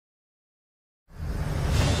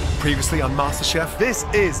Previously on MasterChef, this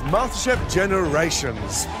is MasterChef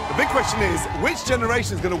Generations. The big question is, which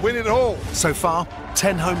generation is going to win it all? So far,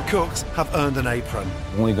 10 home cooks have earned an apron.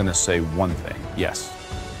 I'm only going to say one thing, yes.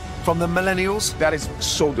 From the millennials. That is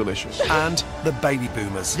so delicious. And the baby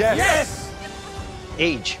boomers. Yes! Yes!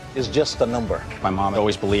 Age is just a number. My mom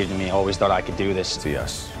always believed in me, always thought I could do this. It's a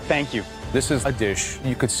yes. Thank you. This is a dish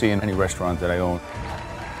you could see in any restaurant that I own.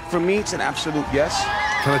 For me, it's an absolute yes.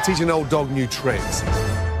 Can I teach an old dog new tricks?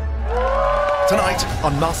 Tonight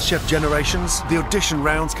on MasterChef Generations, the audition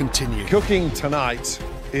rounds continue. Cooking tonight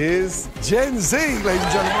is Gen Z, ladies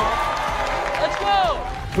and gentlemen. Let's go!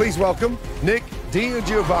 Please welcome Nick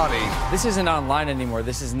Giovanni. This isn't online anymore.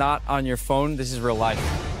 This is not on your phone. This is real life.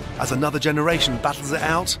 As another generation battles it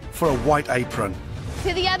out for a white apron.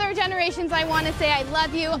 To the other generations, I want to say I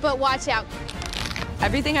love you, but watch out.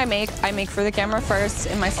 Everything I make for the camera first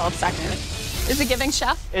and myself second. Is it giving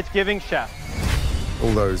chef? It's giving chef.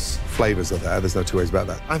 All those flavors are there. There's no two ways about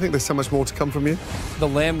that. I think there's so much more to come from you. The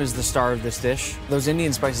lamb is the star of this dish. Those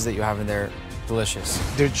Indian spices that you have in there, delicious.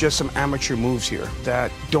 There's just some amateur moves here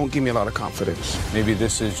that don't give me a lot of confidence. Maybe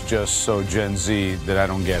this is just so Gen Z that I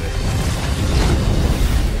don't get it.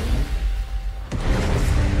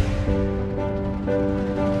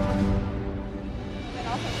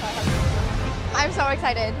 I'm so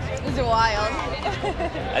excited. It's wild.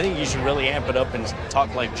 I think you should really amp it up and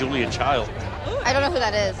talk like Julia Child. I don't know who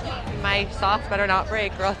that is. My sauce better not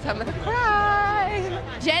break or else I'm gonna cry.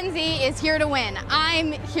 Gen Z is here to win.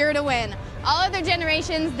 I'm here to win. All other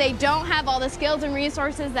generations, they don't have all the skills and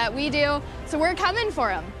resources that we do, so we're coming for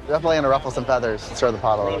them. Definitely gonna ruffle some feathers, stir the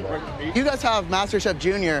pot a little bit. You guys have MasterChef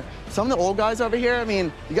Junior. Some of the old guys over here, I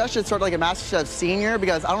mean, you guys should sort of like a MasterChef Senior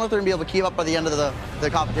because I don't know if they're gonna be able to keep up by the end of the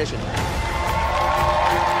competition.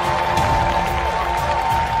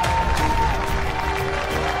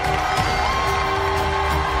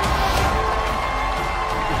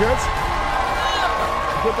 Good?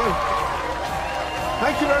 Good day.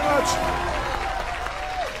 Thank you very much.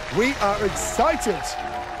 We are excited.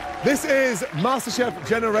 This is MasterChef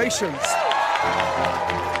Generations.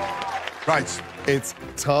 Right, it's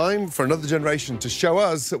time for another generation to show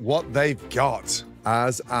us what they've got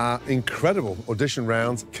as our incredible audition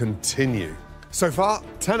rounds continue. So far,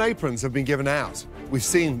 10 aprons have been given out. We've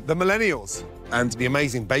seen the millennials and the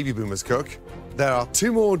amazing baby boomers cook. There are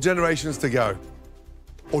 2 more generations to go.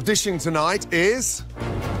 Auditioning tonight is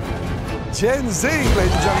Gen Z, ladies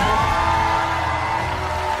and gentlemen.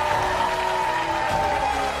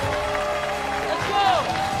 Let's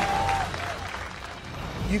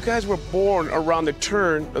go! You guys were born around the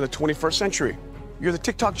turn of the 21st century. You're the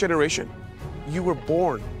TikTok generation. You were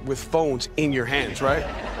born with phones in your hands, right?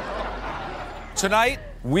 Tonight,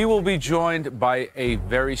 we will be joined by a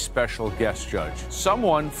very special guest judge,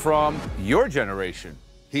 someone from your generation.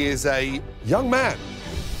 He is a young man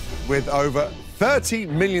with over 30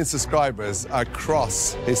 million subscribers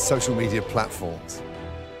across his social media platforms.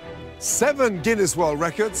 7 Guinness World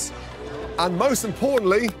Records, and most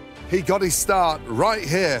importantly, he got his start right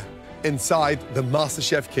here inside the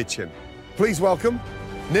MasterChef kitchen. Please welcome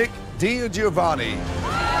Nick Giovanni.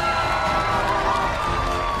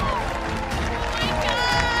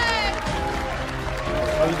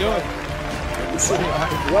 How you doing?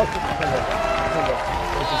 Welcome.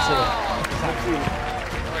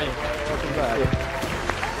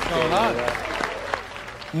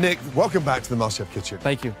 Nick, welcome back to the MasterChef kitchen.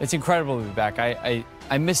 Thank you. It's incredible to be back. I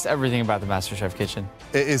missed everything about the MasterChef kitchen.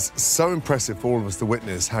 It is so impressive for all of us to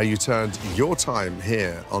witness how you turned your time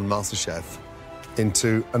here on MasterChef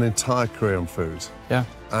into an entire career on food. Yeah.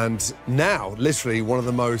 And now, literally, one of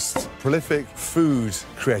the most prolific food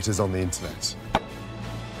creators on the internet.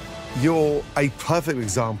 You're a perfect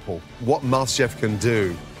example what MasterChef can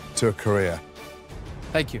do to a career.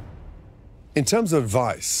 Thank you. In terms of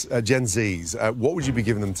advice, Gen Zs, what would you be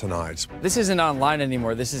giving them tonight? This isn't online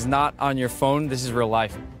anymore. This is not on your phone. This is real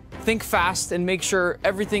life. Think fast and make sure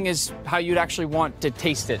everything is how you'd actually want to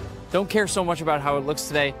taste it. Don't care so much about how it looks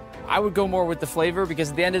today. I would go more with the flavor because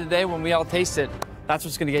at the end of the day, when we all taste it, that's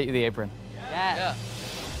what's gonna get you the apron. Yeah.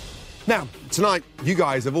 Now, tonight, you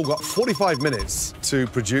guys have all got 45 minutes to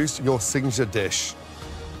produce your signature dish.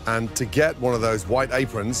 And to get one of those white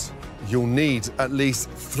aprons, you'll need at least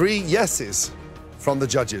 3 yeses from the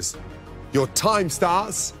judges. Your time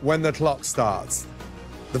starts when the clock starts.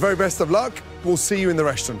 The very best of luck. We'll see you in the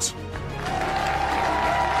restaurant.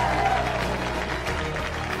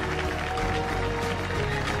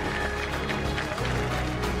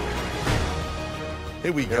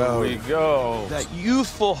 Here we go. Here we go. That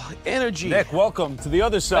youthful energy. Nick, welcome to the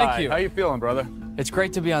other side. Thank you. How you feeling, brother? It's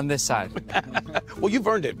great to be on this side. Well, you've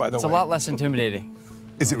earned it, by the way. It's a lot less intimidating.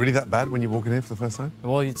 Is it really that bad when you walk in here for the first time?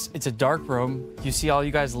 Well, it's a dark room. You see all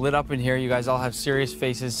you guys lit up in here. You guys all have serious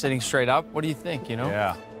faces sitting straight up. What do you think, you know?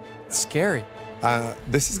 Yeah. It's scary.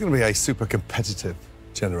 This is going to be a super competitive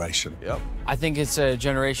generation. Yep. I think it's a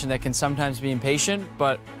generation that can sometimes be impatient,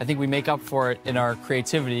 but I think we make up for it in our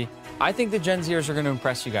creativity. I think the Gen Zers are going to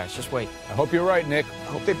impress you guys. Just wait. I hope you're right, Nick.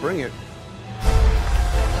 I hope they bring it.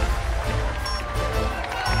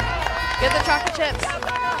 Get the chocolate chips.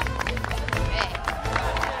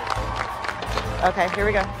 Okay, here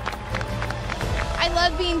we go. I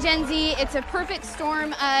love being Gen Z. It's a perfect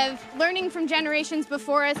storm of learning from generations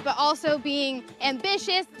before us, but also being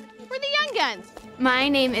ambitious. We're the young guns. My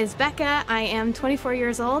name is Becca. I am 24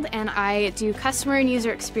 years old, and I do customer and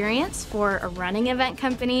user experience for a running event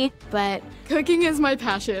company, but cooking is my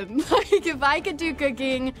passion. Like, if I could do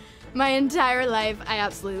cooking my entire life, I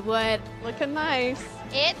absolutely would. Looking nice.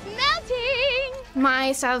 It's melting.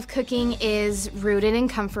 My style of cooking is rooted in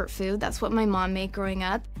comfort food. That's what my mom made growing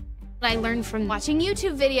up. I learned from watching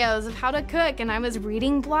YouTube videos of how to cook, and I was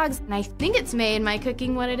reading blogs, and I think it's made my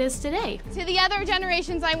cooking what it is today. To the other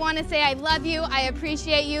generations, I want to say I love you, I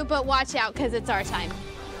appreciate you, but watch out, because it's our time.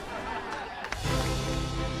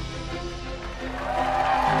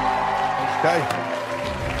 Okay.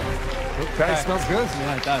 Okay, smells good.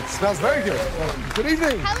 Yeah, it does. Smells very good. Good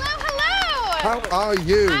evening. Hello, hello. How are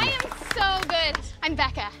you? I am so good. I'm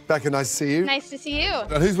Becca. Becca, nice to see you. Nice to see you.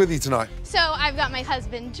 And who's with you tonight? So I've got my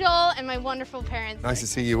husband, Joel, and my wonderful parents. Nice to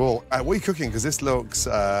see you all. What are you cooking? Because this looks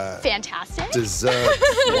Fantastic. dessert.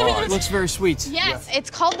 It looks very sweet. Yes,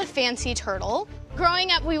 it's called the Fancy Turtle.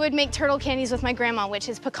 Growing up, we would make turtle candies with my grandma, which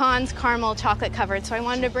is pecans, caramel, chocolate covered. So I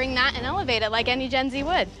wanted to bring that and elevate it like any Gen Z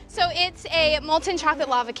would. So it's a molten chocolate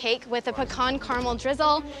lava cake with a pecan caramel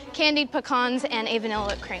drizzle, candied pecans, and a vanilla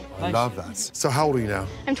whipped cream. I love that. So how old are you now?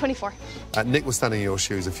 I'm 24. Nick was standing in your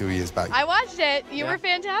shoes a few years back. I watched it. You were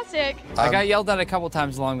fantastic. I got yelled at a couple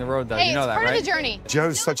times along the road, though. Hey, You know it's that, part right? of the journey.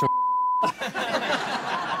 Joe's such a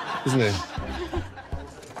isn't he?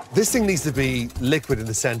 This thing needs to be liquid in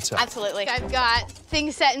the center. Absolutely. I've got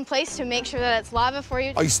things set in place to make sure that it's lava for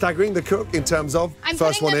you. Are you staggering the cook in terms of I'm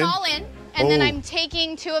first putting one them in? all in, and then Oh. I'm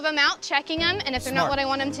taking 2 of them out, checking them, and if they're not Smart. what I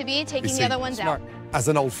want them to be, taking see, the other ones Smart. out. As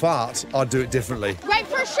an old fart, I'd do it differently. Right,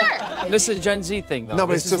 for sure. This is a Gen Z thing, though. No,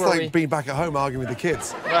 but This it's is just where like being back at home arguing with the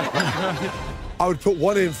kids. I would put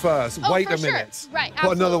one in first, Oh, wait for a sure. minute, Right,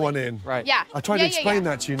 put another absolutely. one in. Right. Yeah. I tried to Yeah, explain yeah.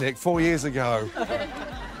 that to you, Nick, 4 years ago.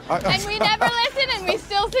 And we never listen, and we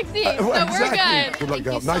still succeed, so we're good. Good luck, Thank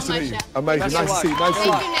girl. you so Nice to much, meet you. Chef. Amazing. Best Nice of to see you. luck. Nice to see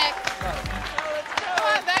Thank you. you, Nick. Come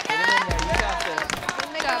on, Becca.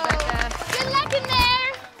 Good luck in there.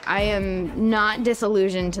 I am not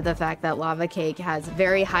disillusioned to the fact that lava cake has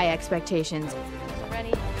very high expectations.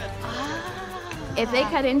 Ready? If they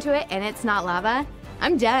cut into it and it's not lava,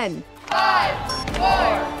 I'm done. 5, 4,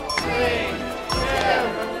 3, 2,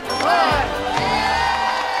 1.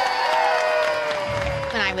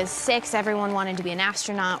 When I was 6, everyone wanted to be an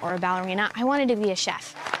astronaut or a ballerina. I wanted to be a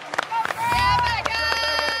chef.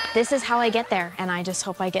 This is how I get there, and I just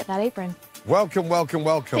hope I get that apron. Welcome, welcome,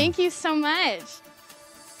 welcome. Thank you so much.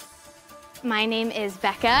 My name is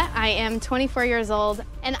Becca. I am 24 years old,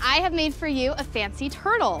 and I have made for you a fancy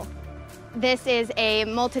turtle. This is a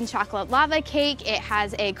molten chocolate lava cake. It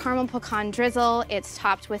has a caramel pecan drizzle. It's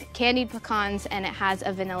topped with candied pecans, and it has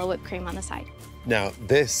a vanilla whipped cream on the side. Now,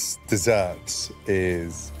 this dessert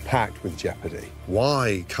is packed with jeopardy.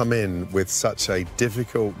 Why come in with such a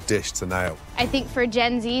difficult dish to nail? I think for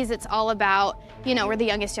Gen Zs, it's all about, you know, we're the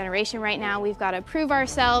youngest generation right now. We've got to prove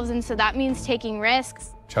ourselves, and so that means taking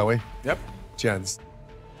risks. Shall we? Yep. Jens.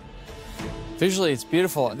 Visually, it's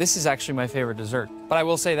beautiful. This is actually my favorite dessert. But I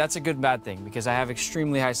will say that's a good and bad thing because I have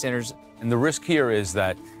extremely high standards. And the risk here is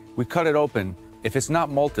that we cut it open. If it's not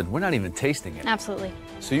molten, we're not even tasting it. Absolutely.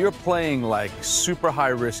 So you're playing like super high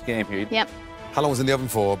risk game here. Yep. How long was it in the oven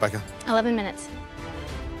for, Becca? 11 minutes.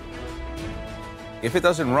 If it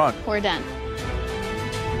doesn't run, We're done.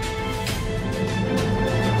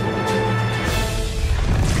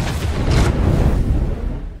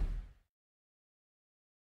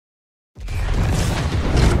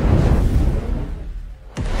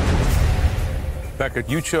 Becca,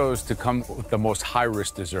 you chose to come with the most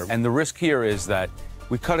high-risk dessert. And the risk here is that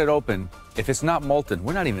we cut it open. If it's not molten,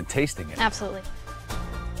 we're not even tasting it. Absolutely.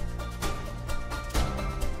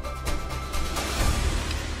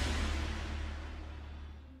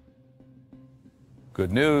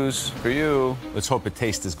 Good news for you. Let's hope it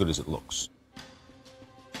tastes as good as it looks.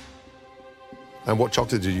 And what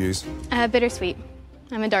chocolate did you use? Bittersweet.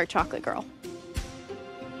 I'm a dark chocolate girl.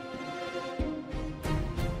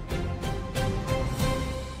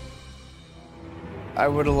 I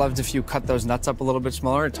would have loved if you cut those nuts up a little bit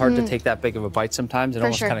smaller. It's hard to take that big of a bite sometimes. It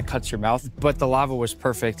almost kind of cuts your mouth. But the lava was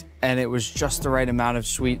perfect, and it was just the right amount of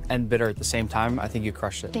sweet and bitter at the same time. I think you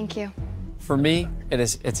crushed it. Thank you. For me,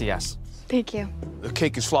 it's a yes. Thank you. The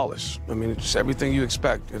cake is flawless. I mean, it's everything you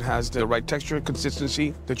expect. It has the right texture and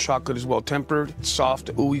consistency. The chocolate is well tempered, it's soft,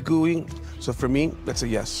 ooey gooey. So for me, that's a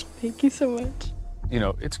yes. Thank you so much. You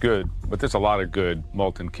know, it's good, but there's a lot of good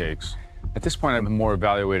molten cakes. At this point, I'm more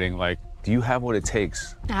evaluating, like, do you have what it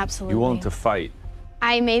takes? Absolutely. You willing to fight?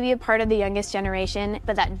 I may be a part of the youngest generation,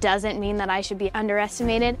 but that doesn't mean that I should be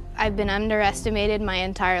underestimated. I've been underestimated my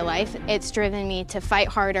entire life. It's driven me to fight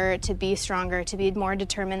harder, to be stronger, to be more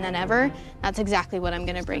determined than ever. That's exactly what I'm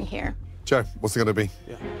gonna bring here. Joe, what's it gonna be?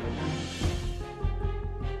 Yeah.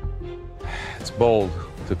 It's bold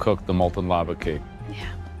to cook the molten lava cake. Yeah.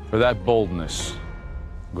 For that boldness,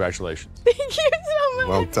 congratulations. Thank you so much.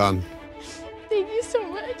 Well done. Thank you so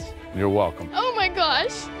much. You're welcome. Oh my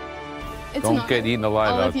gosh. It's Don't get eaten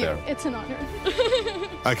alive out there. It's an honor.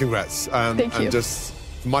 Congrats. Thank you. And just,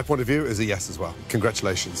 from my point of view, is a yes as well.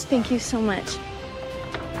 Congratulations. Thank you so much.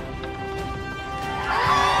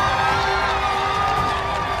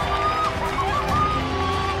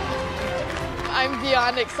 I'm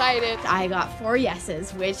beyond excited. I got 4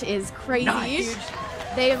 yeses, which is crazy. Nice.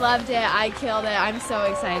 They loved it. I killed it. I'm so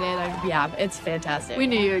excited. Yeah, it's fantastic. We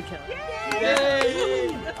knew you would kill it.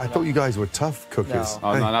 I thought you guys were tough cookers.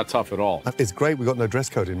 Oh, no, not tough at all. It's great we got no dress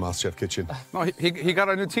code in MasterChef Kitchen. No, he got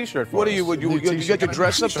a new T-shirt for What us. are you get your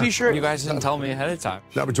dress-up T-shirt? You guys didn't tell me ahead of time.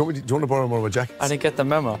 No, but do you want to borrow one of my jackets? I didn't get the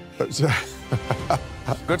memo.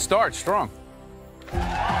 Good start, strong. Keep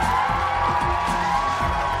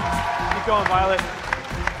going, Violet.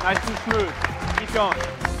 Nice and smooth. Keep going.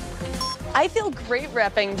 I feel great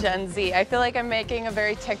repping Gen Z. I feel like I'm making a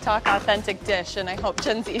very TikTok authentic dish, and I hope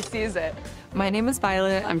Gen Z sees it. My name is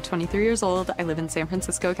Violet. I'm 23 years old. I live in San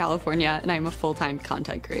Francisco, California, and I'm a full-time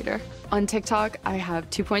content creator. On TikTok, I have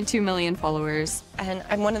 2.2 million followers. And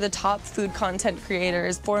I'm one of the top food content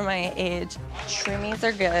creators for my age. Shroomies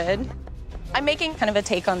are good. I'm making kind of a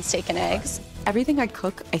take on steak and eggs. Everything I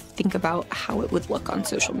cook, I think about how it would look on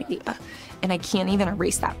social media, and I can't even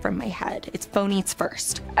erase that from my head. It's phone eats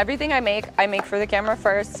first. Everything I make for the camera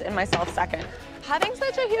first and myself second. Having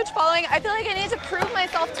such a huge following, I feel like I need to prove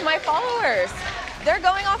myself to my followers. They're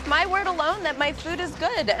going off my word alone that my food is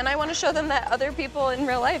good, and I want to show them that other people in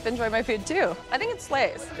real life enjoy my food too. I think it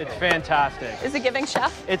slays. It's fantastic. Is it giving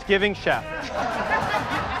chef? It's giving chef.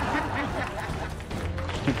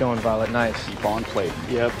 Keep going, Violet. Nice. Keep on plate.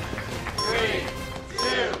 Yep. 3, 2,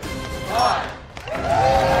 1.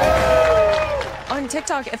 On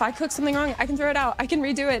TikTok, if I cook something wrong, I can throw it out. I can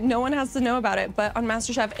redo it. No one has to know about it. But on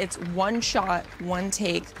MasterChef, it's one shot, one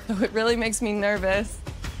take. So it really makes me nervous.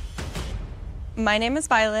 My name is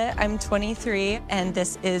Violet. I'm 23, and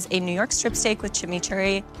this is a New York strip steak with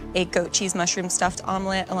chimichurri, a goat cheese mushroom stuffed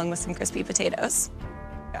omelet, along with some crispy potatoes.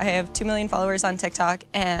 I have 2 million followers on TikTok,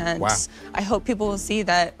 and wow. I hope people will see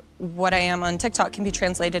that what I am on TikTok can be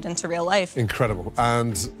translated into real life. Incredible.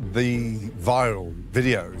 And the viral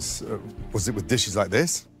videos, was it with dishes like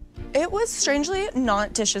this? It was strangely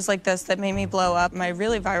not dishes like this that made me blow up. My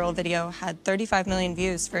really viral video had 35 million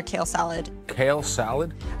views for a kale salad. Kale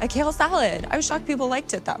salad? A kale salad. I was shocked people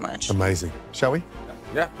liked it that much. Amazing. Shall we?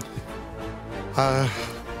 Yeah.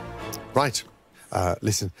 Right.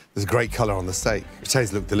 Listen, there's a great colour on the steak.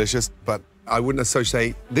 Potatoes look delicious, but I wouldn't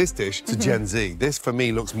associate this dish to Gen Z. This, for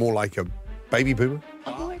me, looks more like a baby boomer.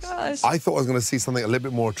 Oh my gosh. I thought I was going to see something a little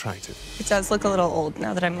bit more attractive. It does look a little old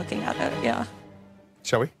now that I'm looking at it, yeah.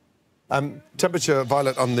 Shall we? Temperature,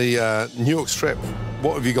 Violet, on the New York strip,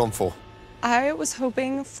 what have you gone for? I was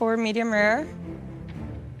hoping for medium rare.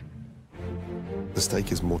 The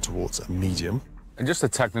steak is more towards a medium. And just a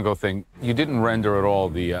technical thing, you didn't render at all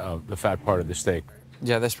the fat part of the steak.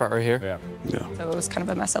 Yeah, this part right here. Yeah. Yeah. So it was kind of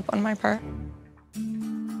a mess up on my part.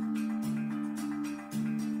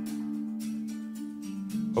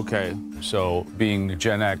 Okay, so being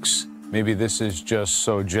Gen X, maybe this is just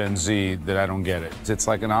so Gen Z that I don't get it. It's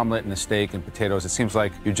like an omelet and a steak and potatoes. It seems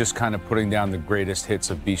like you're just kind of putting down the greatest hits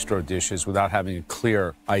of bistro dishes without having a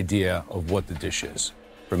clear idea of what the dish is.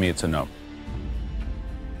 For me, it's a no.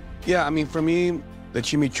 Yeah, I mean, for me, the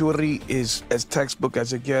chimichurri is as textbook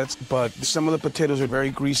as it gets, but some of the potatoes are very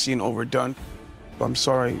greasy and overdone. I'm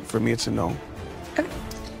sorry, for me, it's a no. Okay.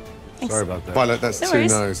 Thanks. Sorry about that. Violet, that's No 2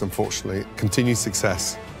 worries. no's, unfortunately. Continued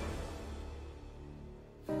success.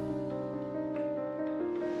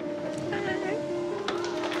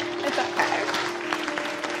 It's okay.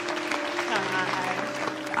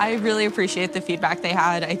 I really appreciate the feedback they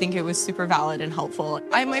had. I think it was super valid and helpful.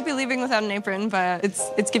 I might be leaving without an apron, but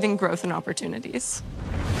it's giving growth and opportunities.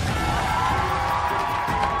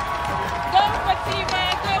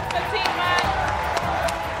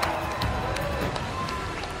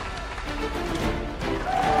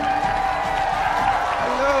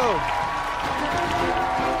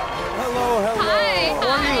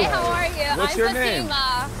 What's your name?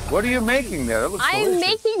 What are you making there? That looks I'm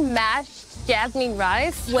delicious. making mashed jasmine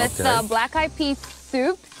rice with black-eyed pea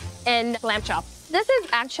soup and lamb chop. This is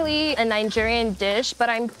actually a Nigerian dish, but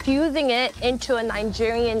I'm fusing it into a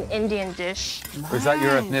Nigerian Indian dish. Is that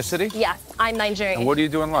your ethnicity? Yes, I'm Nigerian. And what do you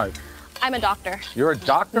do in life? I'm a doctor. You're a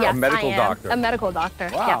doctor? Yes, A medical I am. doctor? A medical doctor.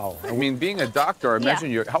 Wow. Yes. I mean, being a doctor, I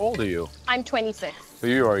imagine you're, how old are you? I'm 26. So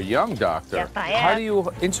you are a young doctor. Yes, I am. How do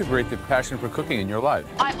you integrate the passion for cooking in your life?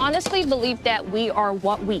 I honestly believe that we are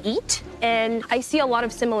what we eat, and I see a lot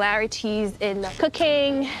of similarities in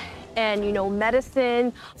cooking and, you know,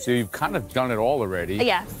 medicine. So you've kind of done it all already.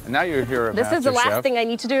 Yes. And now you're here at This is the last MasterChef. thing I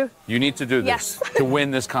need to do. You need to do this Yes. to win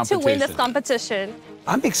this To competition. win this competition.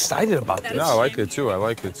 I'm excited about this. Yeah, I like it too. I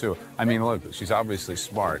like it too. I mean, look, she's obviously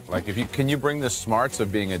smart. Like, can you bring the smarts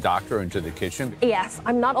of being a doctor into the kitchen? Yes,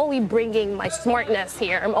 I'm not only bringing my smartness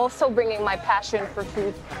here, I'm also bringing my passion for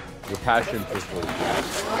food. Your passion for food.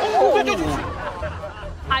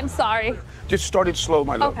 I'm sorry. Just start it slow,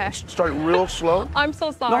 my love. Okay. Start it real slow. I'm so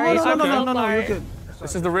sorry. No, you're good.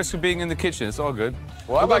 This is the risk of being in the kitchen. It's all good.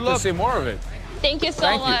 Well, I'd like to see more of it. Thank you so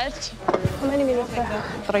Thank you. much. How many minutes do I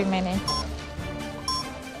have? 3 minutes.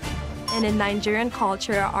 And in Nigerian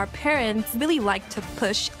culture, our parents really like to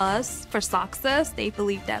push us for success. They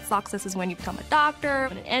believe that success is when you become a doctor,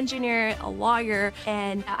 an engineer, a lawyer.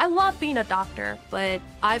 And I love being a doctor, but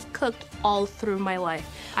I've cooked all through my life.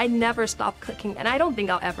 I never stopped cooking, and I don't think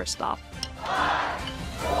I'll ever stop. 5,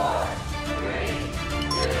 4, 3,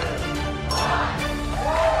 2,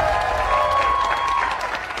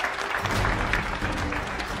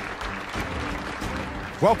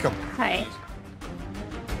 1. Welcome. Hi.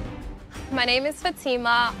 My name is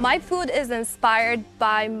Fatima. My food is inspired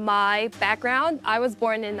by my background. I was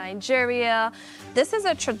born in Nigeria. This is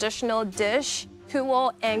a traditional dish,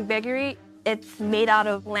 tuwo and gbegiri. It's made out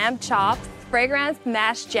of lamb chops, fragrance,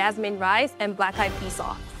 mashed jasmine rice, and black-eyed pea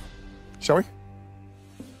sauce. Shall we?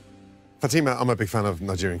 Fatima, I'm a big fan of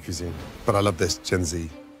Nigerian cuisine, but I love this Gen Z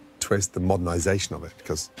twist, the modernization of it,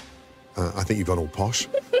 because I think you've gone all posh.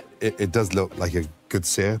 It does look like a good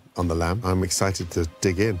sear on the lamb. I'm excited to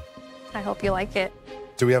dig in. I hope you like it.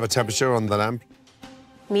 Do we have a temperature on the lamb?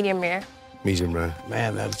 Medium rare. Medium rare.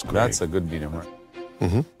 Man, that's great. That's a good medium rare.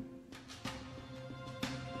 Mm-hmm.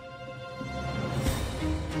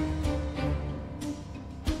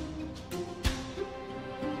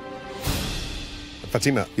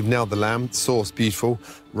 Fatima, you've nailed the lamb. Sauce, beautiful.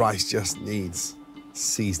 Rice just needs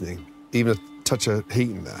seasoning. Even a touch of heat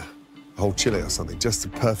in there. A whole chili or something, just to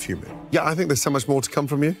perfume it. Yeah, I think there's so much more to come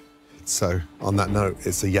from you. So, on that note,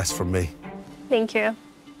 it's a yes from me. Thank you.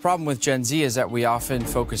 Problem with Gen Z is that we often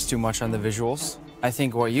focus too much on the visuals. I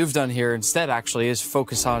think what you've done here instead actually is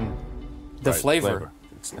focus on the flavor.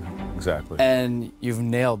 Exactly. And you've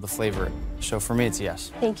nailed the flavor. So for me, it's a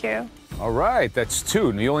yes. Thank you. All right, that's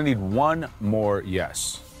 2. You only need 1 more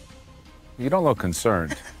yes. You don't look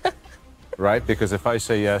concerned, right? Because if I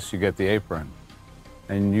say yes, you get the apron.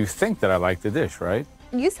 And you think that I like the dish, right?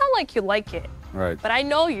 You sound like you like it. Right. But I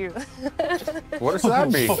know you. What does that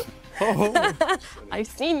mean? I've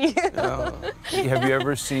seen you. Have you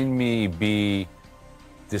ever seen me be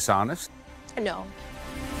dishonest? No.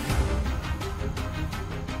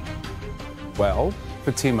 Well,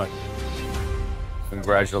 Fatima,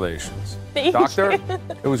 congratulations. Thank Doctor, you.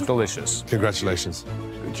 it was delicious. Congratulations.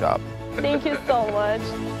 Good job. Thank you so much.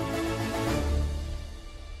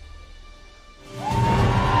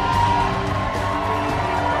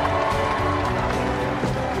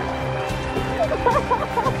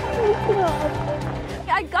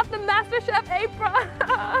 I got the MasterChef apron.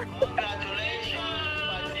 Congratulations,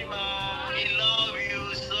 Fatima. We love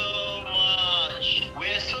you so much.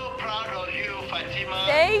 We're so proud of you, Fatima.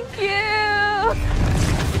 Thank you.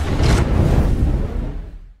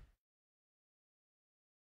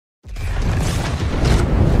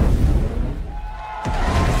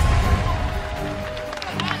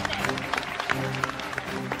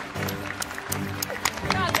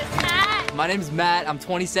 My name's Matt. I'm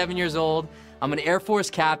 27 years old. I'm an Air Force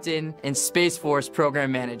captain and Space Force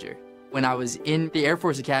program manager. When I was in the Air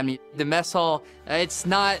Force Academy, the mess hall, it's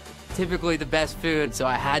not typically the best food, so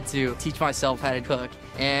I had to teach myself how to cook,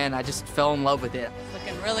 and I just fell in love with it.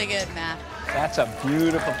 Looking really good, Matt. That's a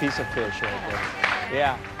beautiful piece of fish right there.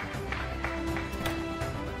 Yeah.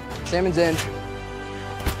 Salmon's in.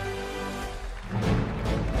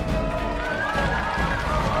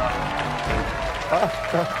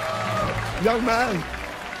 Young man.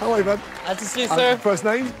 How are you, bud? Nice to see you, sir. First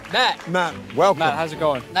name? Matt. Matt, welcome. Matt, how's it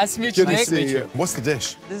going? Nice to meet you, Good to Nick. see you. What's the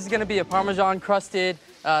dish? This is gonna be a Parmesan crusted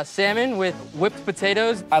salmon with whipped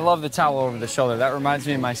potatoes. I love the towel over the shoulder. That reminds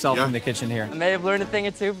me of myself in the kitchen here. I may have learned a thing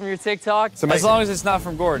or two from your TikTok. As long as it's not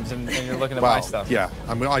from Gordon's and you're looking at my stuff. Yeah,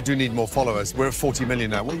 I mean, I do need more followers. We're at 40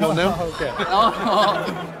 million now. What do you want now? Okay.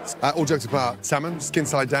 All jokes apart, salmon, skin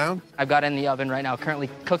side down. I've got it in the oven right now, currently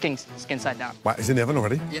cooking skin side down. Wow, it's in the oven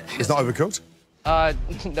already? Yeah. It's not overcooked?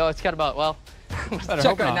 No, it's got about, well,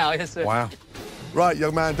 check right now, yes, sir. Wow. Right,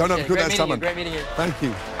 young man, don't overcook that salmon. Great meeting you. Thank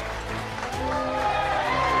you.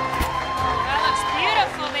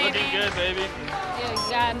 Looking good, baby. Dude, you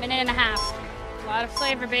got a minute and a half. A lot of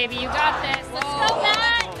flavor, baby. You got this. Let's go,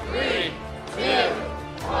 Matt. 3, 2,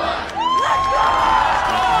 1.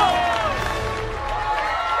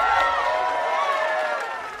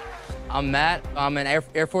 I'm Matt. I'm an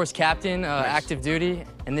Air Force captain, active duty,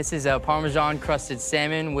 and this is a Parmesan crusted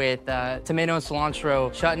salmon with tomato and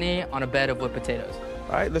cilantro chutney on a bed of whipped potatoes.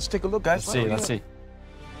 All right, let's take a look, guys. Let's see.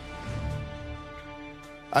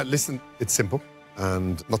 Listen, it's simple,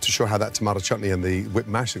 and not too sure how that tomato chutney and the whipped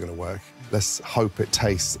mash are going to work. Let's hope it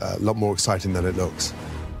tastes a lot more exciting than it looks.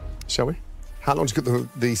 Shall we? How long did you cook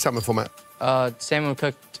the salmon for, Matt? Salmon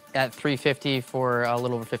cooked at 350 for a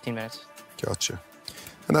little over 15 minutes. Gotcha.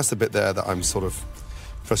 And that's the bit there that I'm sort of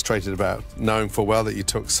frustrated about, knowing full well that you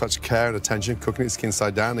took such care and attention cooking it skin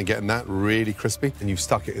side down and getting that really crispy, and you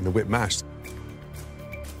stuck it in the whipped mash.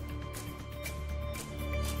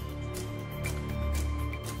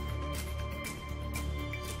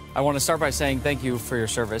 I want to start by saying thank you for your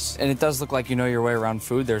service. And it does look like you know your way around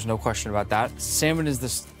food. There's no question about that. Salmon is the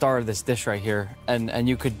star of this dish right here. And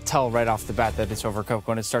you could tell right off the bat that it's overcooked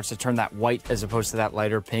when it starts to turn that white as opposed to that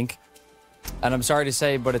lighter pink. And I'm sorry to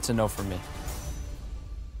say, but it's a no from me.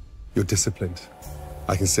 You're disciplined.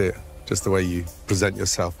 I can see it. Just the way you present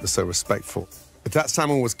yourself is so respectful. If that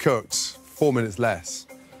salmon was cooked 4 minutes less,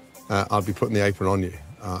 I'd be putting the apron on you.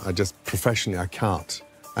 I just, professionally, I can't.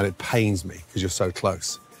 And it pains me because you're so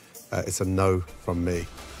close. It's a no from me,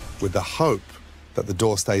 with the hope that the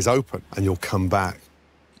door stays open and you'll come back.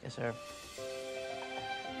 Yes, sir.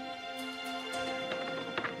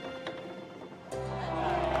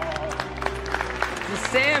 The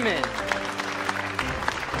salmon.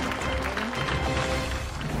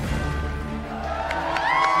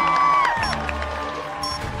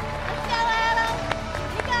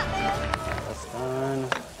 That's done.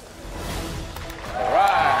 All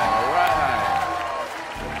right.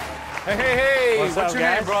 Hey, What's what's up, your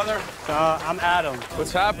guys? name, brother? I'm Adam.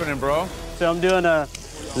 What's happening, bro? So I'm doing the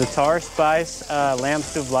tar spice lamb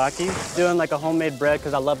souvlaki. Doing like a homemade bread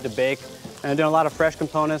because I love to bake. And I'm doing a lot of fresh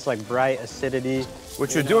components like bright, acidity.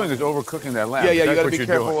 What you're doing is overcooking that lamb. Yeah, you That's gotta what be you're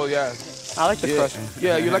careful. doing. Yeah. I like the crush.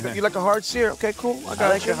 Yeah, you like a hard sear? Okay, cool. I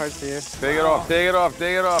like the hard sear. Take it off, take it off,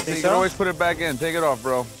 take it off. Think You so? can always put it back in. Take it off,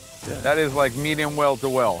 bro. Yeah. That is like medium well to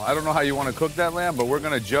well. I don't know how you want to cook that lamb, but we're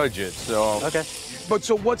going to judge it, so. Okay. But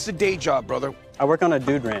so what's the day job, brother? I work on a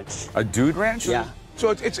dude ranch. A dude ranch? Yeah. So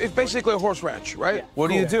it's basically a horse ranch, right? Yeah. What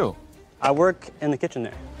do you do? I work in the kitchen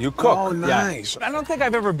there. You cook? Oh, nice. I don't think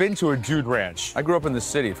I've ever been to a dude ranch. I grew up in the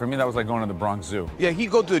city. For me, that was like going to the Bronx Zoo. Yeah,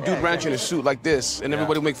 he'd go to the dude ranch in a suit like this, and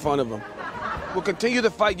everybody would make fun of him. We'll continue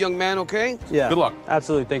the fight, young man, okay? Yeah. Good luck.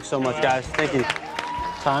 Absolutely. Thanks so much, guys. Thank you.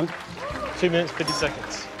 Time? 2 minutes, 50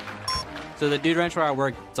 seconds. So the dude ranch where I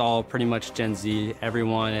work, it's all pretty much Gen Z.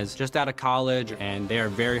 Everyone is just out of college, and they are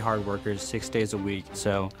very hard workers, 6 days a week.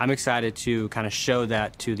 So I'm excited to kind of show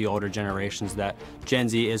that to the older generations that Gen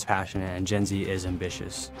Z is passionate and Gen Z is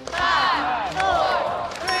ambitious. 5, 4,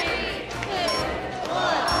 3, 2,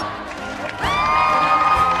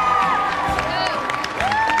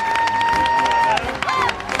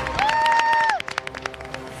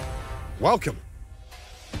 1. Welcome.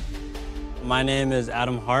 My name is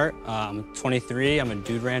Adam Hart. I'm 23. I'm a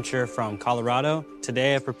dude rancher from Colorado.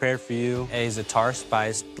 Today I prepared for you a za'atar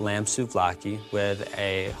spiced lamb souvlaki with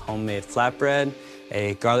a homemade flatbread,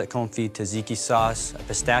 a garlic confit tzatziki sauce, a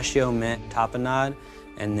pistachio mint tapenade,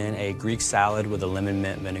 and then a Greek salad with a lemon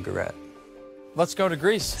mint vinaigrette. Let's go to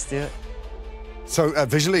Greece. Let's do it. So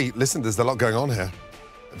visually, listen, there's a lot going on here.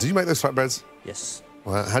 Did you make those flatbreads? Yes.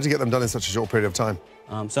 Well, how did you get them done in such a short period of time?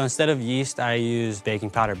 So instead of yeast, I use baking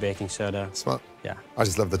powder, baking soda. Smart. Yeah. I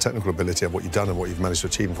just love the technical ability of what you've done and what you've managed to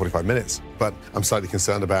achieve in 45 minutes. But I'm slightly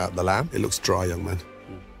concerned about the lamb. It looks dry, young man.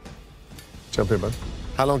 Jump in, bud.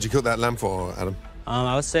 How long did you cook that lamb for, Adam?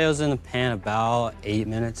 I would say it was in the pan about 8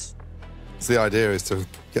 minutes. So the idea is to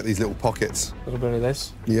get these little pockets. A little bit of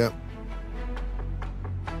this. Yeah.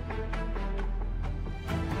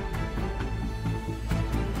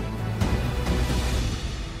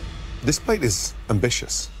 This plate is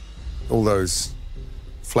ambitious. All those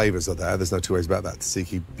flavors are there. There's no two ways about that.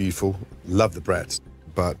 Tzatziki, beautiful. Love the bread.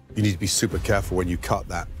 but you need to be super careful when you cut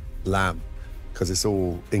that lamb because it's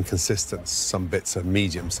all inconsistent. Some bits are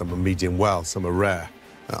medium, some are medium well, some are rare.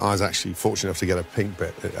 I was actually fortunate enough to get a pink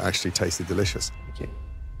bit. It actually tasted delicious. Thank you.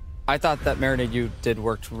 I thought that marinade you did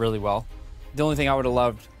worked really well. The only thing I would have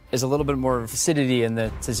loved is a little bit more acidity in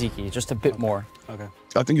the tzatziki, just a bit more. Okay.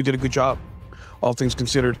 I think you did a good job, all things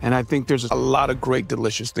considered. And I think there's a lot of great,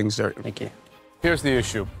 delicious things there. Thank you. Here's the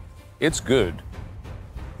issue. It's good.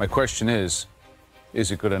 My question is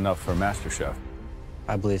it good enough for MasterChef?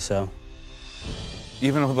 I believe so.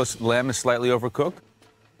 Even if the lamb is slightly overcooked?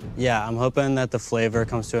 Yeah, I'm hoping that the flavor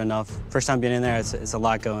comes to enough. First time being in there, it's a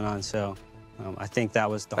lot going on, so I think that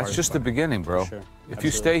was the hardest That's just part. the beginning, bro. Sure. If you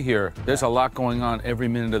stay here, there's a lot going on every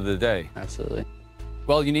minute of the day. Absolutely.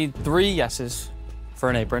 Well, you need 3 yeses for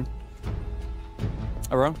an apron.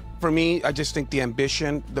 Aaron? For me, I just think the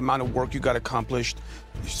ambition, the amount of work you got accomplished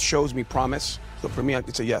shows me promise. So for me,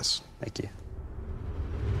 it's a yes. Thank you.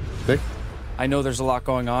 Nick? I know there's a lot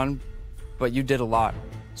going on, but you did a lot.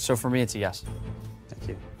 So for me, it's a yes. Thank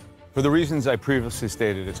you. For the reasons I previously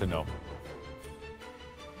stated, it's a no.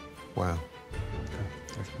 Wow.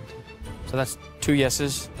 So that's 2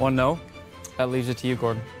 yeses, 1 no. That leaves it to you,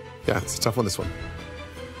 Gordon. Yeah, it's a tough one, this one.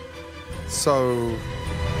 So...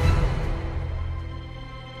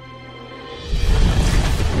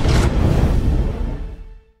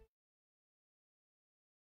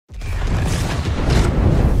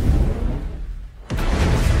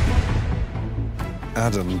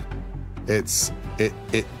 Adam, it's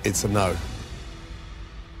a no.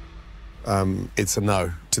 It's a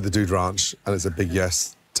no to the Dude Ranch, and it's a big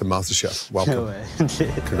yes to MasterChef. Welcome. No way.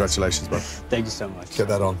 Congratulations, bro. Thank you so much. Get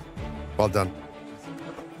that on. Well done.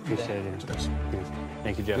 Appreciate it.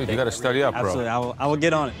 Thank you, Joe. Dude, you got to study up, bro. Absolutely. I will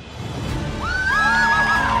get on it.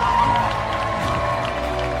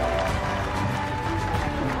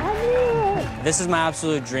 This is my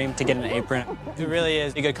absolute dream to get an apron. It really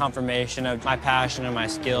is a good confirmation of my passion and my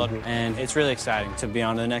skill, and it's really exciting to be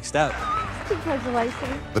on to the next step.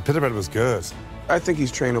 Congratulations. The pita bread was good. I think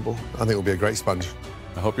he's trainable. I think it'll be a great sponge.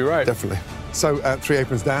 I hope you're right. Definitely. So, 3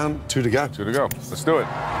 aprons down, 2 to go. 2 to go. Let's do it.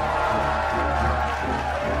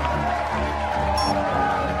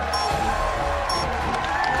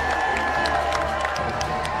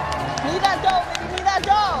 Need that dough, baby. Need that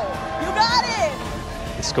dough. You got it.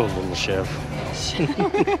 Let's go, little chef. You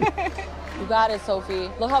got it, Sophie.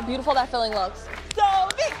 Look how beautiful that filling looks.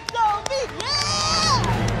 Sophie, Sophie, yeah!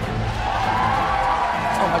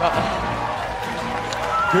 Oh my God.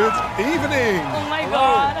 Good evening. Oh my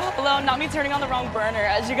God. Hello, not me turning on the wrong burner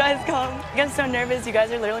as you guys come. I get so nervous. You guys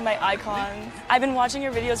are literally my icons. I've been watching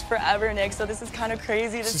your videos forever, Nick, so this is kind of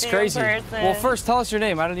crazy to see you in person. Well, first, tell us your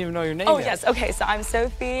name. I don't even know your name Oh, yet. yes. Okay, so I'm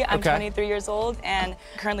Sophie. I'm 23 years old and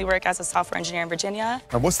currently work as a software engineer in Virginia.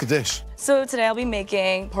 And what's the dish? So today I'll be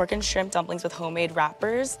making pork and shrimp dumplings with homemade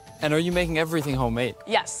wrappers. And are you making everything homemade?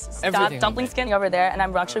 Yes. Everything That dumpling skin over there, and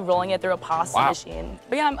I'm actually rolling it through a pasta machine.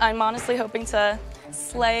 But yeah, I'm honestly hoping to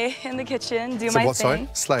slay in the kitchen, do my what, thing. sorry?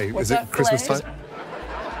 Slay? What's Is it that, Christmas filet? time?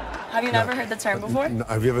 Have you never heard the term before? No,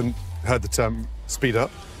 have you ever heard the term speed up?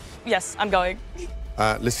 Yes, I'm going.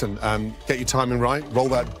 Listen, get your timing right. Roll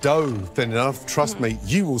that dough thin enough. Trust me,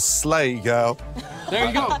 you will slay, girl. There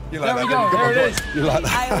you go. You like there we that, go. don't you? There it is. You like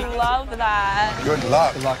that? I love that. Good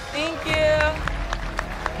luck. Good luck. Thank you.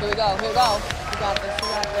 Here we go, here we go. You got this, you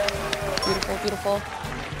got this. Beautiful, beautiful.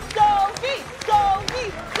 Sophie,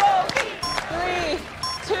 Sophie, Sophie. 3,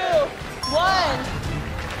 2, 1.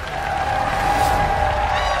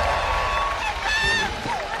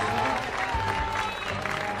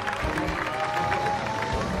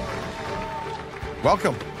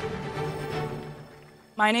 Welcome.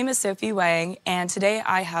 My name is Sophie Wang, and today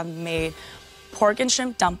I have made pork and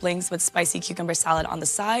shrimp dumplings with spicy cucumber salad on the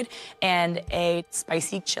side and a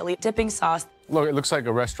spicy chili dipping sauce. Look, it looks like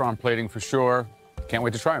a restaurant plating for sure. Can't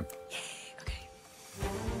wait to try them.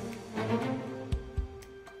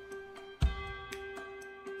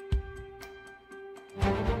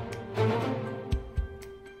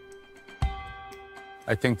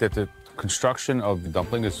 I think that the construction of the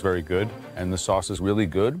dumpling is very good, and the sauce is really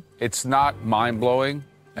good. It's not mind-blowing,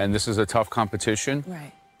 and this is a tough competition.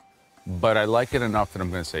 Right. But I like it enough that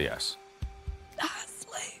I'm going to say yes.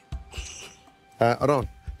 Aaron.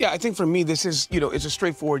 Yeah, I think for me, this is, it's a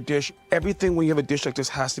straightforward dish. Everything when you have a dish like this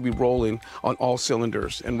has to be rolling on all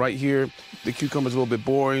cylinders. And right here, the cucumber's a little bit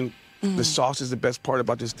boring. The sauce is the best part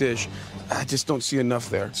about this dish. I just don't see enough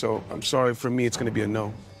there. So I'm sorry, for me, it's going to be a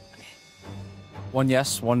no. 1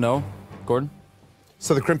 yes, 1 no. Gordon?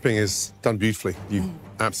 So the crimping is done beautifully. You've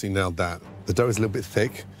absolutely nailed that. The dough is a little bit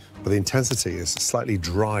thick, but the intensity is slightly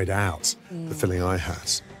dried out, the filling I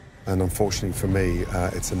had. And unfortunately for me,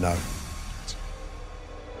 it's a no. It's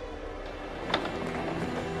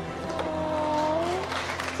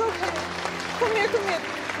okay. Come here, come here.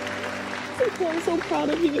 I'm so proud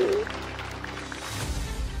of you.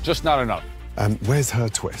 Just not enough. Where's her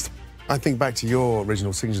twist? I think back to your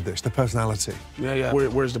original signature dish, the personality. Yeah.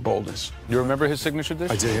 Where's the boldness? You remember his signature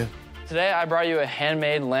dish? I do, yeah. Today, I brought you a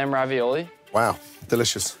handmade lamb ravioli. Wow,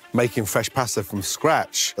 delicious. Making fresh pasta from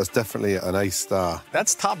scratch, that's definitely an A star.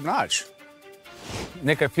 That's top notch.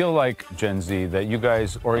 Nick, I feel like Gen Z that you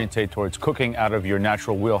guys orientate towards cooking out of your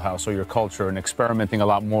natural wheelhouse or your culture and experimenting a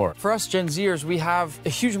lot more. For us Gen Zers, we have a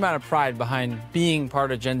huge amount of pride behind being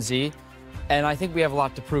part of Gen Z, and I think we have a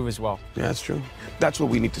lot to prove as well. Yeah, that's true. That's what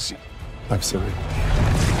we need to see. Absolutely.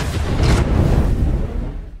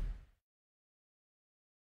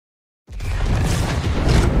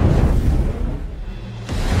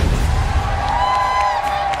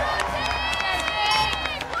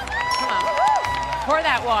 Pour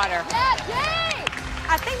that water.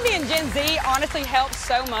 I think being Gen Z honestly helps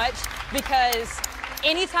so much because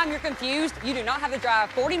anytime you're confused, you do not have to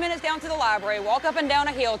drive 40 minutes down to the library, walk up and down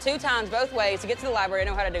a hill 2 times both ways to get to the library and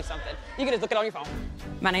know how to do something. You can just look it on your phone.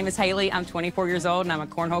 My name is Haley. I'm 24 years old, and I'm a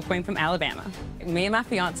cornhole queen from Alabama. Me and my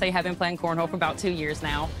fiance have been playing cornhole for about 2 years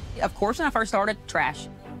now. Of course, when I first started, trash.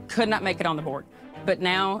 Could not make it on the board. But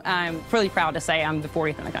now I'm really proud to say I'm the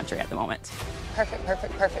 40th in the country at the moment. Perfect,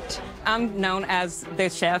 perfect, perfect. I'm known as the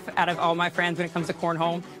chef out of all my friends when it comes to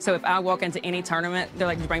cornhole. So if I walk into any tournament, they're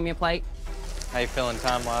like, just bring me a plate. How you feeling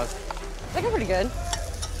time-wise? I think I'm pretty good.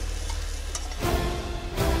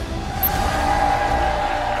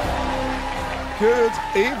 Good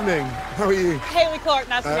evening. How are you? Haley Clark,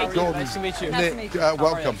 nice to meet you. Gordon. Nice to meet you. Nick, Nice to meet you.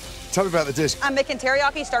 welcome. Tell me about the dish. I'm making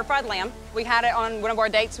teriyaki stir-fried lamb. We had it on one of our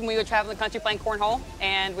dates when we would travel the country playing cornhole,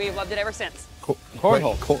 and we've loved it ever since.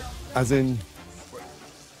 Cornhole? As in?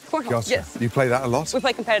 Cornhole, Gotcha. yes. You play that a lot? We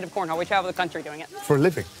play competitive cornhole. We travel the country doing it. For a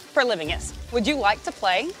living? For a living, yes. Would you like to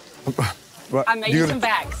play? Right. I made you some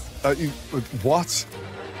bags. What?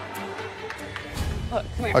 Look,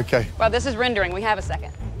 come here. Okay. Well, this is rendering. We have a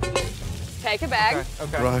second. Take a bag.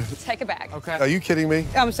 Okay. Right. Take a bag. Okay. Are you kidding me?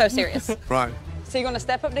 I'm so serious. Right. So you're going to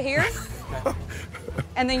step up to here,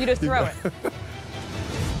 and then you just throw it.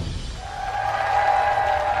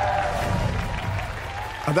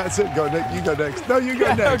 And that's it. Go, Nick. You go next. No, you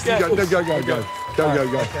go next. Okay. You go. No,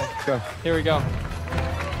 go. Go. Okay. Go. Here we go.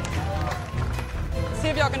 See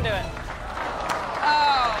if y'all can do it.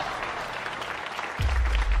 Oh.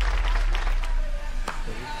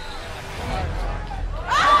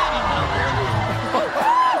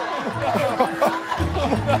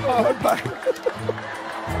 I'm back.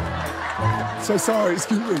 So sorry.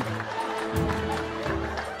 Excuse me.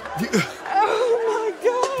 Oh my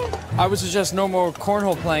God! I would suggest no more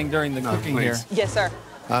cornhole playing during the cooking here. Yes, sir.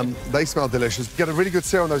 They smell delicious. Get a really good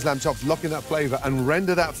sear on those lamb chops, lock in that flavor, and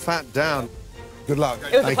render that fat down. Good luck.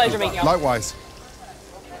 It was a pleasure meeting you. Likewise.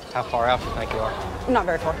 How far out do you think you are? Not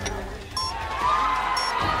very far.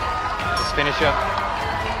 Just finish up.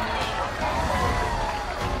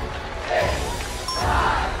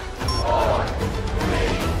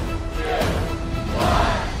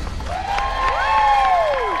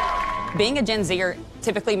 Being a Gen Zer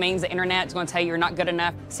typically means the internet is going to tell you you're not good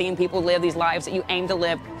enough. Seeing people live these lives that you aim to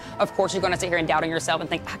live, of course you're going to sit here and doubt on yourself and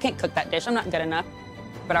think, I can't cook that dish, I'm not good enough.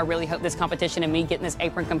 But I really hope this competition and me getting this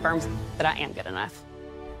apron confirms that I am good enough.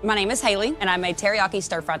 My name is Haley, and I made teriyaki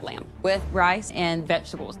stir-fried lamb with rice and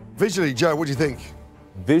vegetables. Visually, Joe, what do you think?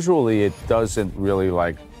 Visually, it doesn't really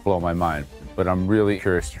blow my mind, but I'm really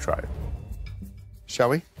curious to try it. Shall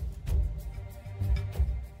we?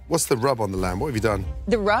 What's the rub on the lamb? What have you done?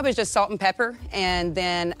 The rub is just salt and pepper, and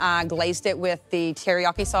then I glazed it with the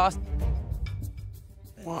teriyaki sauce.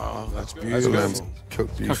 Wow, that's That beautiful. lamb's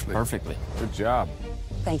cooked beautifully. Perfectly. Good job.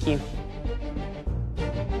 Thank you.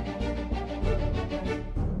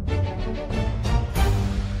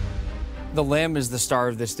 The lamb is the star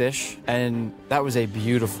of this dish, and that was a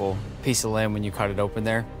beautiful piece of lamb when you cut it open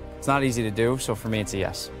there. It's not easy to do, so for me, it's a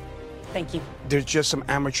yes. Thank you. There's just some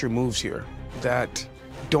amateur moves here that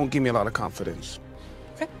don't give me a lot of confidence.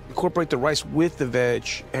 Okay. Incorporate the rice with the veg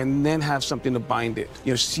and then have something to bind it.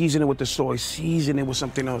 You know, season it with the soy, season it with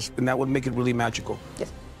something else, and that would make it really magical.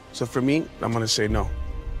 Yes. So for me, I'm gonna say no.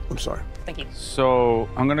 I'm sorry. Thank you. So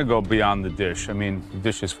I'm gonna go beyond the dish. I mean, the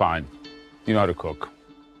dish is fine. You know how to cook.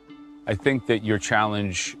 I think that your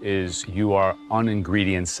challenge is you are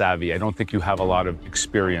un-ingredient savvy. I don't think you have a lot of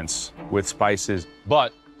experience with spices,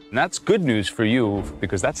 but that's good news for you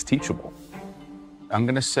because that's teachable. I'm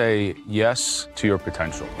gonna say yes to your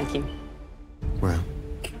potential. Thank you. Well,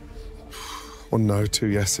 One no, two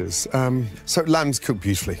yeses. So lamb's cooked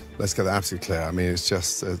beautifully. Let's get that absolutely clear. I mean, it's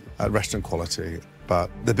just restaurant quality. But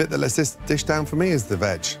the bit that lets this dish down for me is the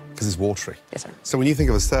veg, because it's watery. Yes, sir. So when you think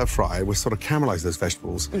of a stir fry, we sort of caramelize those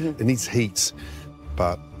vegetables. It needs heat.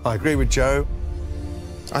 But I agree with Joe.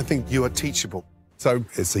 I think you are teachable. So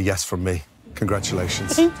it's a yes from me.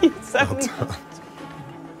 Congratulations. Thank you so much.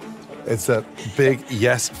 It's a big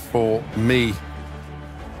yes for me.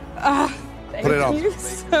 Thank Put it on. you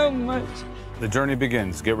so much. The journey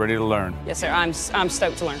begins. Get ready to learn. Yes, sir. I'm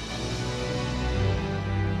stoked to learn.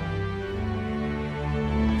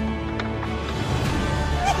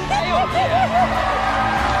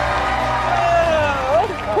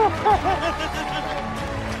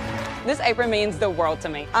 This apron means the world to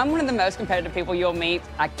me. I'm one of the most competitive people you'll meet.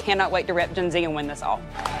 I cannot wait to rep Gen Z and win this all.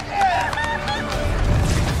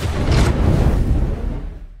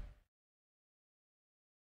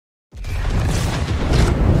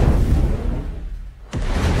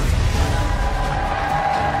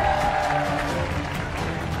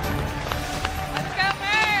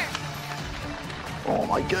 Oh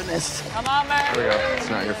my goodness. Come on, Mert. There we go. It's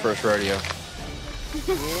not your first rodeo.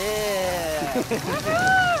 Yeah.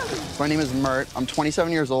 My name is Mert. I'm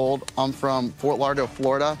 27 years old. I'm from Fort Lauderdale,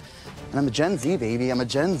 Florida. And I'm a Gen Z, baby. I'm a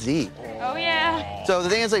Gen Z. Oh, yeah. So the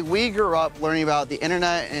thing is, like, we grew up learning about the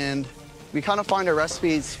internet, and we kind of find our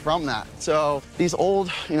recipes from that. So these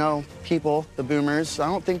old, people, the boomers, I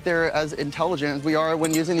don't think they're as intelligent as we are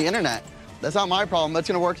when using the internet. That's not my problem. That's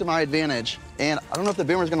going to work to my advantage. And I don't know if the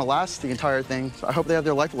boomer's going to last the entire thing. So I hope they have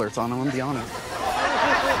their life alerts on, I'm going to be honest.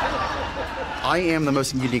 I am the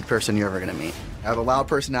most unique person you're ever going to meet. I have a loud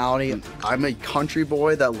personality. And I'm a country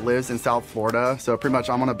boy that lives in South Florida. So pretty much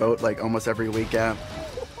I'm on a boat like almost every weekend.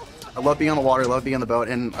 I love being on the water, I love being on the boat,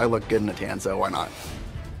 and I look good in a tan, so why not?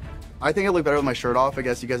 I think I look better with my shirt off. I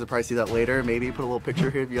guess you guys will probably see that later. Maybe put a little picture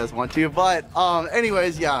here if you guys want to. But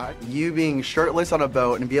anyways, yeah, you being shirtless on a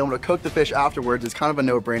boat and be able to cook the fish afterwards is kind of a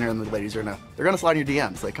no-brainer, and the ladies are they're gonna slide in your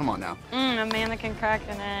DMs. Like, come on now. A man that can crack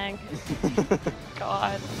an egg.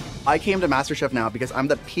 God. I came to MasterChef now because I'm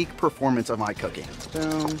the peak performance of my cooking.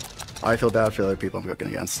 Boom. I feel bad for the other people I'm cooking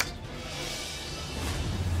against.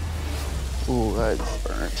 Ooh, that's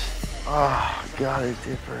burnt. Oh, God, it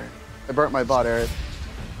did burn. I burnt my butter.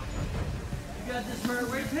 You're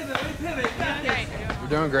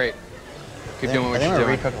doing great. Keep doing what you're doing. I'm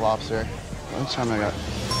gonna recook lobster. How much time I got?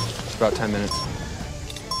 It's about 10 minutes.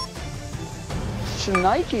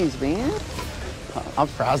 Nikes, man. I'm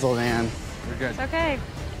frazzled, man. You're good. It's okay.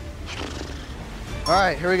 All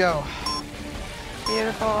right, here we go.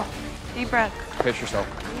 Beautiful. Deep breath. Pace yourself.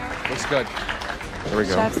 Looks good. There we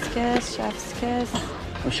go. Chef's kiss, chef's kiss.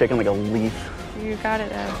 I'm shaking like a leaf. You got it,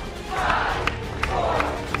 though.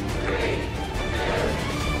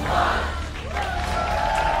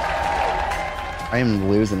 I am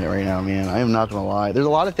losing it right now, man. I am not gonna lie. There's a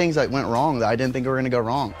lot of things that went wrong that I didn't think were gonna go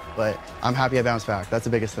wrong, but I'm happy I bounced back. That's the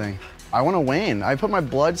biggest thing. I wanna win. I put my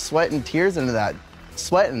blood, sweat, and tears into that.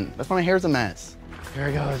 Sweating. That's why my hair's a mess. Here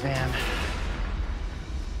it goes, man.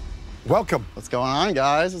 Welcome. What's going on,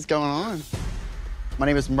 guys? What's going on? My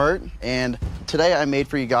name is Mert, and today I made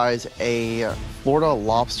for you guys a Florida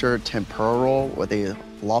lobster tempura roll with a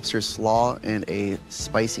lobster slaw and a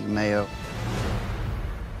spicy mayo.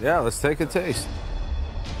 Yeah, let's take a taste.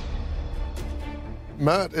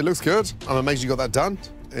 Mert, it looks good. I'm amazed you got that done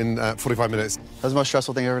in 45 minutes. That was the most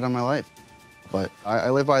stressful thing I've ever done in my life. But I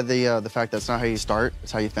live by the fact that it's not how you start,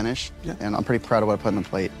 it's how you finish. Yeah. And I'm pretty proud of what I put on the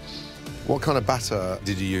plate. What kind of batter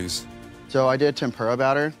did you use? So I did tempura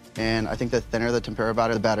batter, and I think the thinner the tempura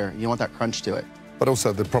batter, the better. You want that crunch to it. But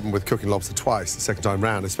also the problem with cooking lobster twice, the second time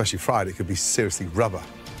round, especially fried, it could be seriously rubber.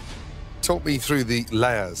 Talk me through the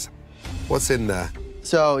layers. What's in there?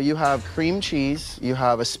 So you have cream cheese, you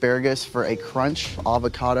have asparagus for a crunch,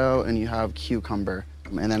 avocado, and you have cucumber.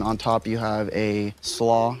 And then on top you have a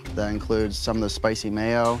slaw that includes some of the spicy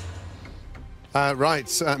mayo.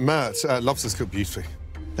 Mert, lobster's cooked beautifully.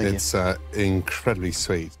 It's incredibly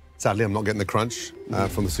sweet. Sadly, I'm not getting the crunch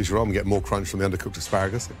from the sushi roll. I'm getting more crunch from the undercooked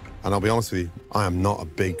asparagus. And I'll be honest with you, I am not a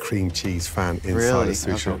big cream cheese fan inside a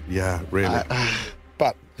sushi roll. Yeah, really.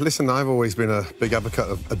 But listen, I've always been a big advocate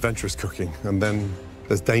of adventurous cooking, and then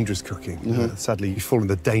there's dangerous cooking. Sadly, you fall in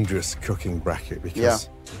the dangerous cooking bracket because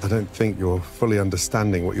I don't think you're fully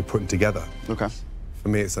understanding what you're putting together. Okay. For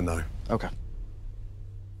me, it's a no. Okay.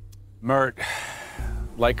 Mert,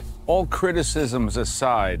 like all criticisms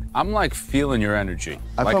aside, I'm like feeling your energy.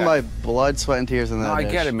 I put my blood, sweat, and tears in that dish.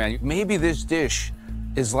 I get it, man. Maybe this dish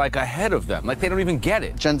is like ahead of them. Like they don't even get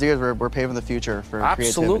it. Gen Zers, we're paving the future for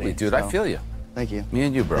Absolutely, creativity. dude. So. I feel you. Thank you. Me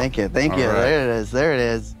and you, bro. Thank you. Thank you. Right. There it is. There it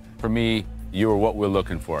is. For me, You are what we're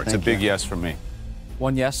looking for. It's a big yes for me.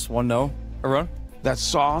 One yes, one no. Arun? That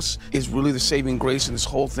sauce is really the saving grace in this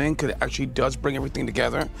whole thing because it actually does bring everything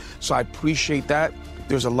together. So I appreciate that.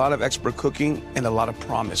 There's a lot of expert cooking and a lot of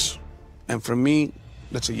promise. And for me,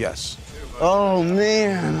 that's a yes. Oh,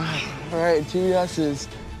 man. All right, 2 yeses.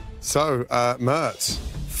 So, Mert,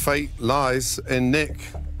 fate lies in Nick,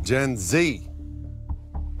 Gen Z.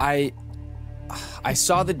 I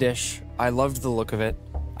saw the dish. I loved the look of it.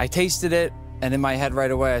 I tasted it, and in my head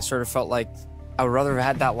right away, I sort of felt like I would rather have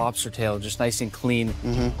had that lobster tail, just nice and clean,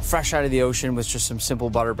 fresh out of the ocean with just some simple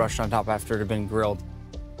butter brushed on top after it had been grilled.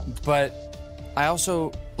 But I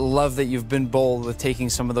also love that you've been bold with taking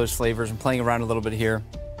some of those flavors and playing around a little bit here.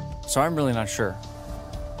 So I'm really not sure.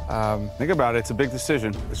 Think about it. It's a big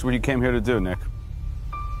decision. It's what you came here to do, Nick.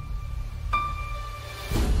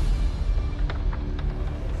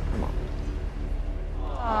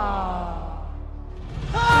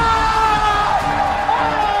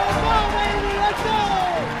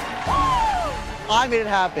 I made it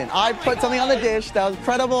happen. I put something on the dish that was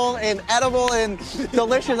credible and edible and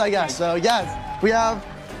delicious, I guess. So yes, we have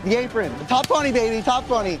the apron, the top 20, baby, top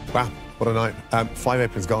 20. Wow, what a night. 5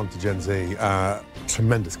 aprons gone to Gen Z.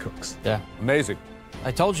 Tremendous cooks. Yeah. Amazing.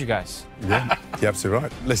 I told you guys. Yeah, you're absolutely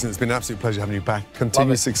right. Listen, it's been an absolute pleasure having you back.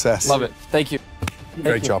 Continued success. Love it. Thank you.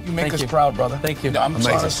 Great job. You make us proud, brother. Thank you. I'm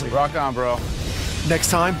Amazing. honestly. Rock on, bro.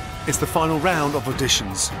 Next time, it's the final round of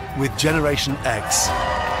auditions with Generation X.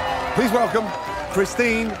 Please welcome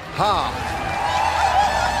Christine Ha.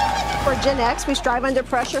 For Gen X, we strive under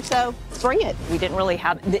pressure, so bring it. We didn't really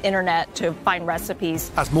have the internet to find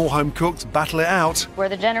recipes. As more home cooks battle it out, We're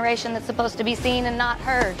the generation that's supposed to be seen and not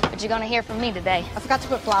heard, but you're gonna hear from me today. I forgot to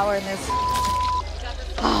put flour in this.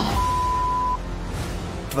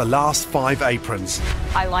 for the last 5 aprons.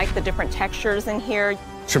 I like the different textures in here.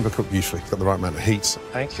 Shrimp are cooked beautifully. Got the right amount of heat.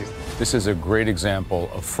 Thank you. This is a great example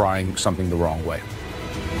of frying something the wrong way.